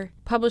are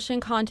publishing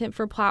content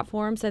for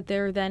platforms that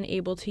they're then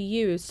able to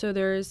use. So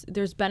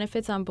there's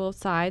benefits on both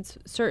sides,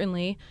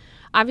 certainly.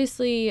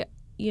 Obviously,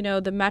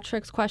 the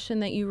metrics question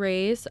that you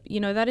raised,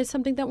 that is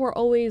something that we're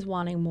always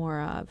wanting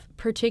more of,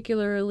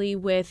 particularly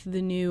with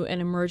the new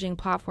and emerging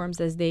platforms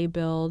as they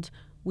build.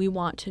 We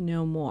want to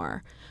know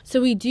more.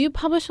 So we do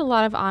publish a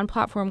lot of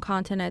on-platform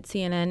content at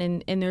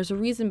CNN, and there's a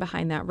reason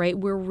behind that, right?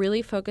 We're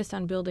really focused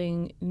on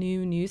building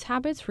new news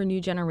habits for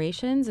new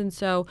generations. And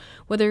so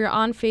whether you're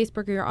on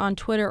Facebook or you're on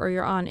Twitter or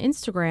you're on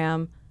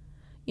Instagram,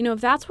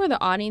 if that's where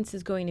the audience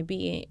is going to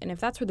be, and if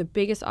that's where the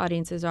biggest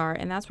audiences are,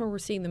 and that's where we're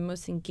seeing the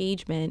most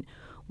engagement,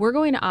 we're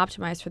going to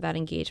optimize for that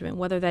engagement,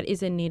 whether that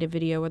is in native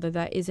video, whether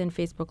that is in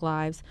Facebook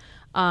Lives.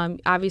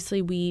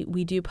 Obviously,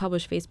 we do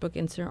publish Facebook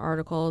Instant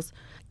articles.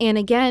 And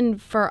again,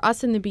 for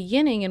us in the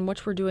beginning, and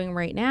what we're doing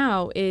right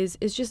now, is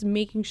just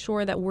making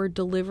sure that we're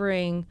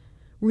delivering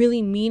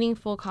really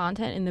meaningful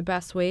content in the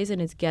best ways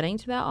and it's getting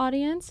to that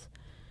audience.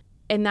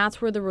 And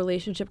that's where the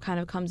relationship kind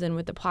of comes in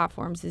with the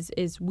platforms,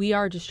 is we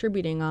are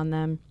distributing on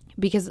them.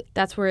 Because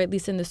that's where, at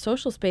least in the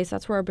social space,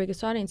 that's where our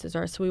biggest audiences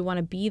are. So we want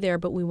to be there,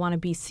 but we want to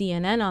be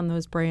CNN on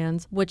those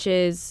brands, which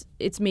is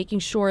it's making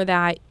sure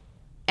that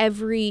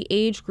every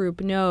age group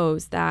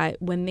knows that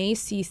when they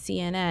see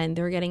CNN,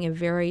 they're getting a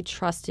very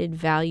trusted,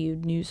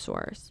 valued news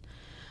source.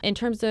 In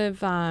terms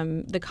of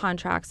the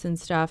contracts and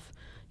stuff,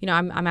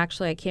 I'm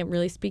actually, I can't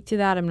really speak to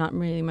that. I'm not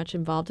really much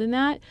involved in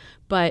that.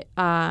 But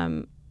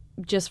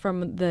just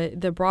from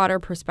the broader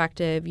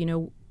perspective,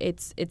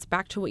 it's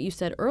back to what you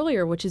said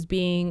earlier, which is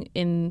being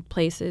in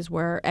places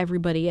where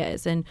everybody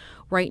is. And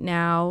right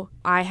now,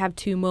 I have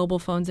two mobile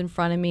phones in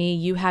front of me.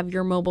 You have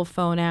your mobile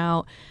phone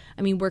out.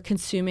 We're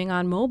consuming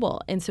on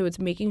mobile. And so it's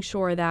making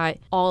sure that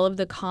all of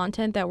the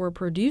content that we're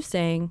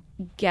producing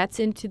gets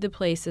into the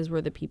places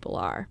where the people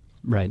are.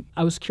 Right.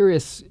 I was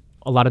curious,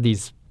 a lot of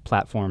these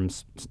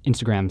platforms,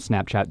 Instagram,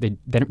 Snapchat,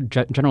 they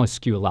generally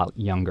skew a lot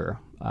younger.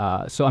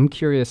 So I'm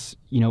curious,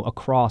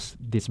 across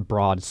this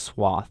broad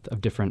swath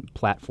of different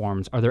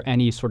platforms, are there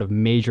any sort of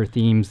major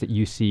themes that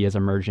you see as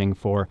emerging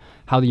for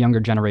how the younger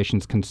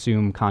generations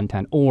consume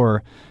content,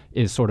 or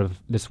is sort of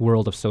this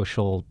world of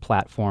social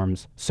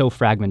platforms so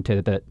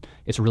fragmented that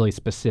it's really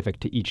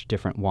specific to each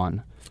different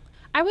one?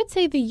 I would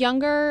say the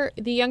younger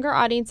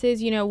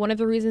audiences, one of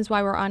the reasons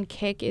why we're on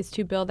Kick is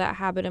to build that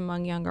habit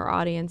among younger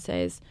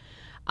audiences.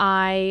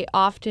 I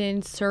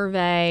often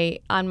survey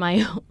on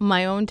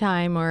my own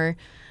time, or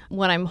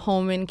when I'm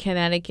home in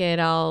Connecticut,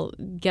 I'll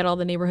get all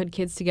the neighborhood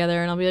kids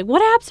together and I'll be like,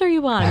 what apps are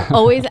you on? I'm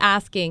always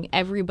asking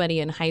everybody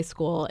in high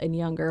school and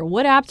younger,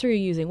 what apps are you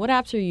using? What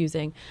apps are you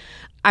using?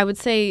 I would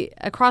say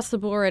across the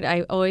board,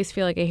 I always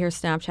feel like I hear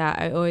Snapchat.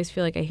 I always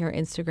feel like I hear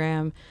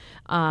Instagram,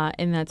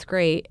 and that's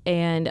great.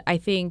 And I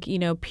think,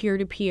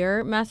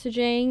 peer-to-peer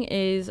messaging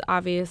is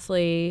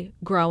obviously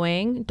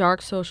growing.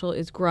 Dark social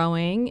is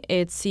growing.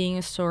 It's seeing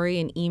a story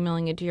and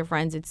emailing it to your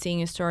friends. It's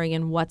seeing a story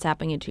and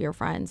WhatsApping it to your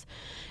friends.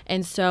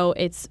 And so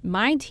it's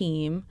my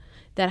team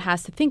that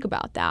has to think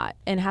about that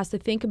and has to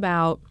think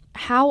about,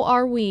 how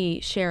are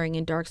we sharing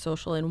in dark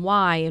social and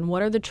why, and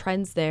what are the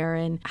trends there,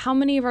 and how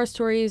many of our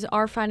stories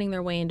are finding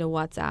their way into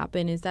WhatsApp,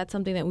 and is that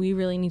something that we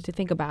really need to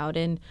think about?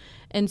 And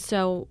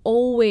so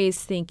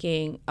always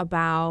thinking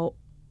about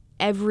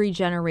every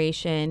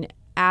generation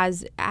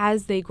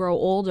as they grow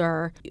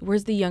older,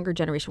 where's the younger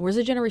generation? Where's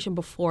the generation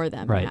before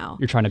them now?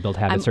 You're trying to build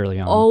habits early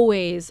on.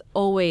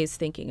 Always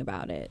thinking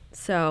about it.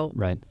 So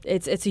right.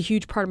 It's a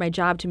huge part of my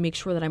job to make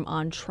sure that I'm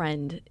on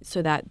trend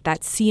so that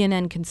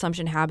CNN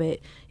consumption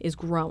habit is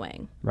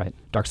growing. Right.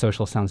 Dark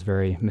social sounds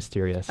very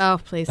mysterious. Oh,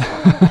 please.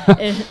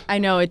 I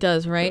know it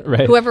does, right?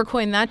 Right. Whoever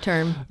coined that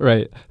term.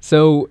 Right.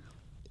 So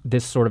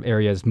this sort of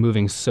area is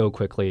moving so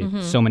quickly.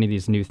 Mm-hmm. So many of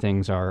these new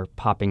things are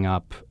popping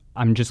up.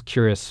 I'm just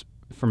curious,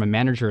 from a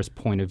manager's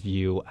point of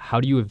view, how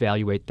do you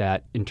evaluate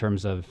that in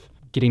terms of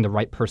getting the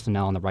right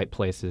personnel in the right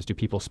places? Do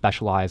people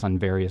specialize on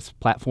various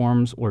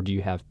platforms, or do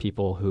you have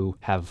people who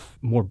have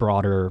more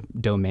broader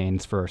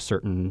domains for a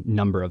certain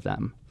number of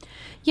them?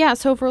 Yeah,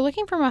 so if we're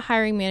looking from a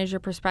hiring manager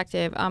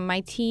perspective,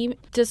 my team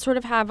does sort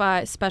of have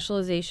a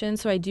specialization.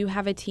 So I do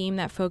have a team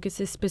that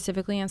focuses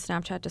specifically on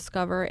Snapchat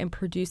Discover and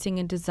producing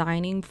and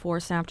designing for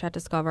Snapchat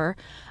Discover.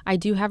 I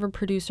do have a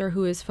producer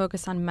who is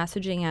focused on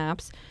messaging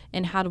apps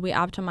and how do we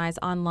optimize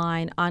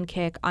online, on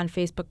Kik, on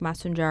Facebook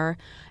Messenger.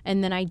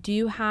 And then I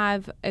do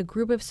have a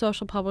group of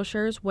social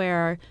publishers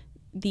where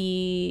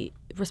the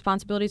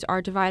responsibilities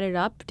are divided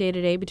up day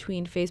to day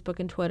between Facebook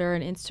and Twitter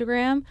and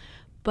Instagram.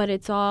 But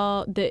it's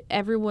all that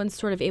everyone's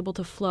sort of able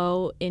to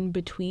flow in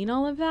between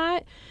all of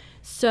that.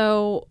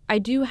 So I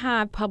do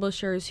have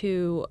publishers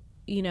who,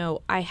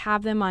 I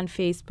have them on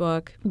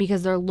Facebook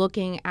because they're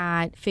looking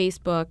at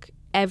Facebook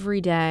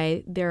every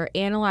day. They're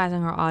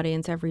analyzing our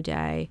audience every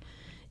day.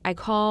 I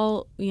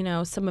call,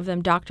 some of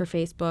them Dr.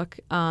 Facebook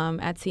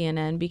at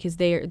CNN because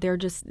they're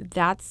just,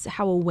 that's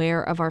how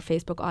aware of our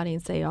Facebook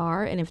audience they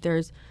are. And if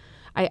there's,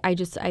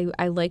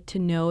 I like to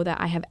know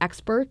that I have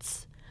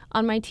experts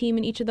on my team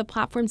in each of the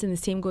platforms, and the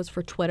same goes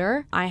for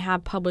Twitter. I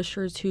have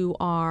publishers who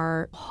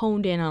are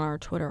honed in on our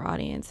Twitter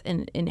audience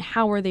and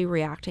how are they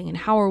reacting and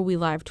how are we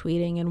live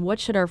tweeting and what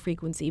should our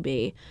frequency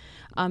be?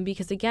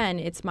 Because again,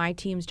 it's my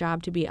team's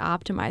job to be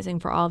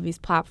optimizing for all of these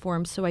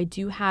platforms. So I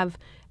do have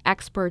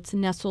experts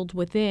nestled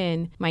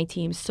within my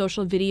team.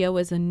 Social video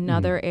is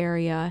another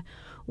area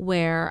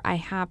where I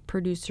have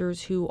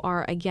producers who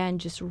are, again,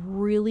 just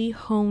really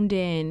honed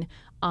in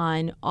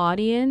on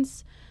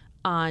audience,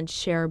 on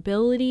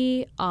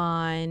shareability,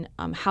 on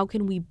how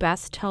can we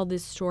best tell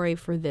this story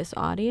for this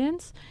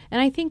audience.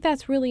 And I think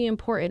that's really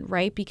important,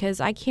 right? Because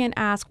I can't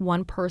ask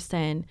one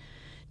person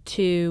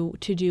to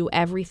do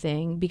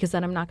everything because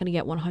then I'm not going to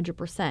get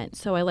 100%.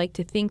 So I like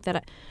to think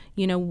that,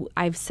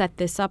 I've set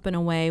this up in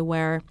a way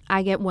where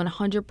I get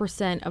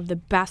 100% of the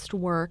best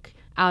work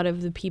out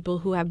of the people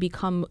who have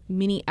become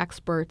mini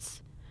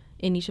experts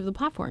in each of the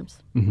platforms.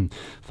 Mm-hmm.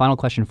 Final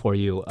question for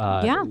you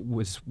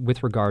was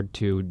with regard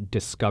to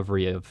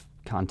discovery of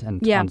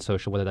content on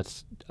social, whether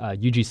that's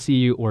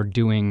UGC or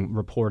doing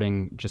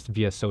reporting just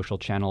via social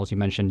channels. You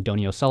mentioned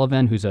Donnie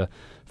O'Sullivan, who's a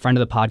friend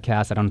of the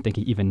podcast. I don't think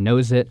he even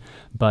knows it,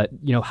 but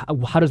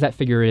how does that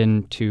figure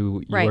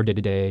into your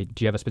day-to-day?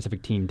 Do you have a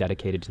specific team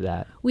dedicated to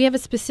that? We have a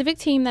specific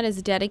team that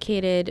is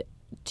dedicated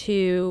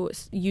to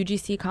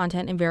UGC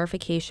content and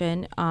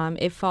verification.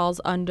 It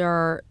falls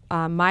under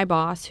my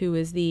boss, who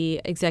is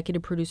the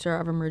executive producer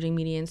of emerging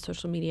media and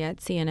social media at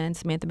CNN,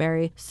 Samantha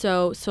Berry.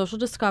 So social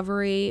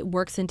discovery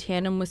works in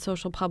tandem with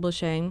social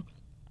publishing.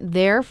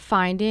 They're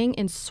finding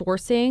and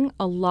sourcing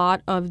a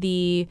lot of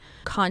the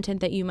content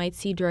that you might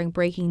see during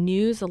breaking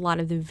news, a lot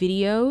of the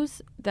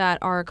videos that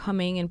are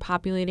coming and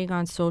populating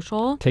on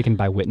social. Taken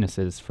by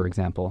witnesses, for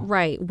example.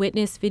 Right,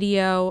 witness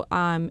video.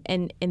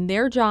 And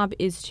their job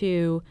is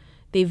to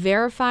they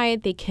verify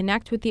it, they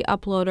connect with the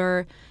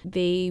uploader,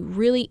 they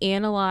really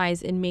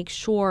analyze and make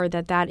sure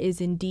that that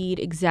is indeed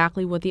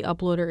exactly what the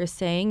uploader is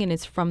saying and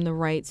it's from the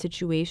right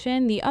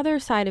situation. The other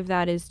side of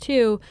that is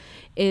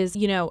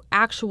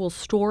actual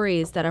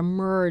stories that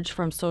emerge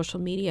from social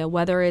media,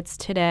 whether it's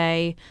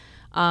today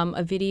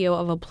a video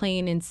of a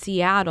plane in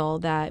Seattle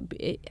that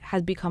it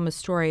has become a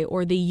story,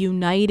 or the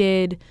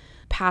United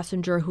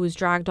passenger who was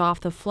dragged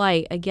off the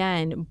flight,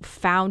 again,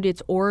 found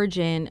its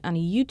origin on a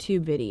YouTube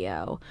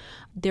video.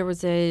 There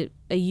was a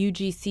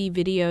UGC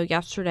video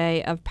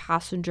yesterday of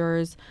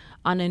passengers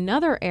on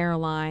another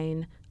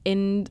airline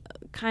in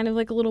kind of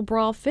like a little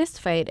brawl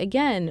fist fight,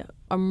 again,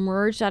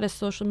 emerged out of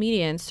social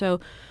media. And so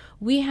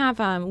we have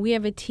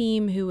a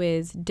team who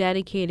is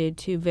dedicated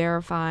to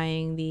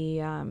verifying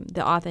the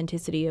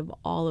authenticity of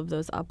all of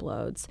those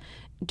uploads.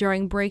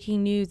 During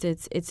breaking news,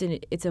 it's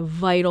a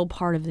vital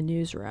part of the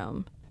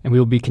newsroom. And we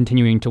will be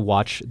continuing to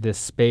watch this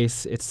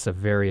space. It's a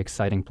very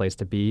exciting place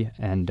to be.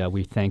 And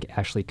we thank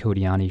Ashley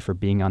Kodiani for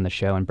being on the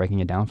show and breaking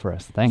it down for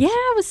us. Thanks. Yeah,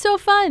 it was so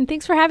fun.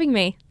 Thanks for having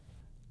me.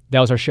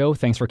 That was our show.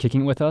 Thanks for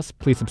kicking it with us.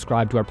 Please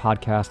subscribe to our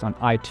podcast on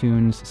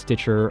iTunes,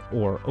 Stitcher,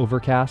 or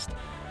Overcast.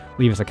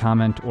 Leave us a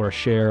comment or a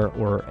share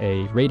or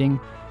a rating.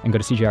 And go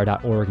to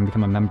cjr.org and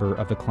become a member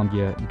of the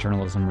Columbia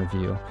Journalism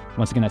Review.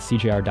 Once again, at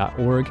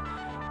cjr.org.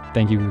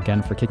 Thank you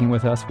again for kicking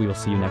with us. We will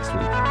see you next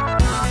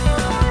week.